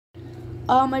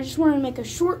I just wanted to make a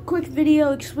short, quick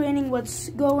video explaining what's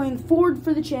going forward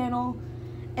for the channel.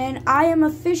 And I am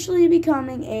officially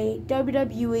becoming a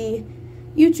WWE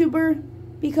YouTuber,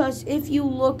 because if you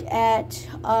look at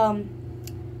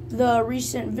the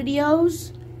recent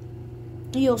videos,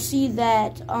 you'll see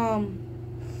that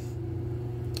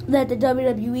that the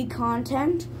WWE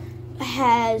content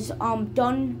has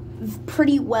done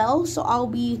pretty well. So I'll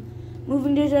be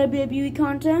moving to WWE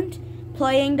content,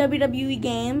 playing WWE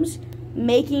games,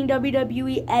 making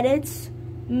WWE edits,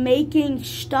 making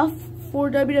stuff for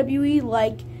WWE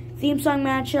like theme song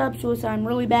matchups, which I'm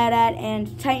really bad at, and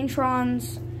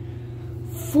Titantrons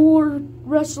for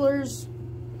wrestlers.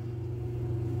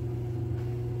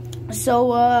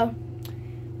 So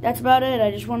that's about it.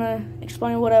 I just want to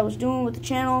explain what I was doing with the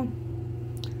channel.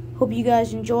 Hope you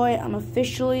guys enjoy. I'm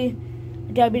officially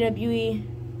a WWE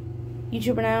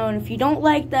YouTuber now, and if you don't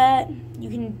like that, you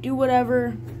can do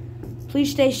whatever.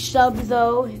 Please stay subbed,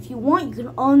 though. If you want, you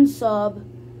can unsub.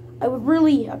 I would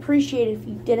really appreciate it if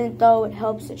you didn't, though. It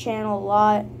helps the channel a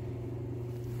lot.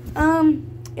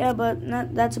 Yeah, but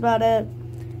that's about it.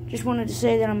 Just wanted to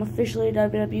say that I'm officially a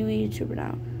WWE YouTuber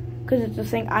now, because it's a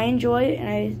thing I enjoy,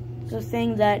 and it's a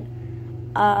thing that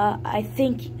I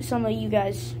think some of you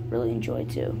guys really enjoy,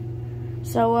 too.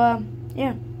 So,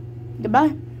 yeah.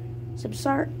 Goodbye.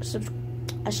 Subscribe.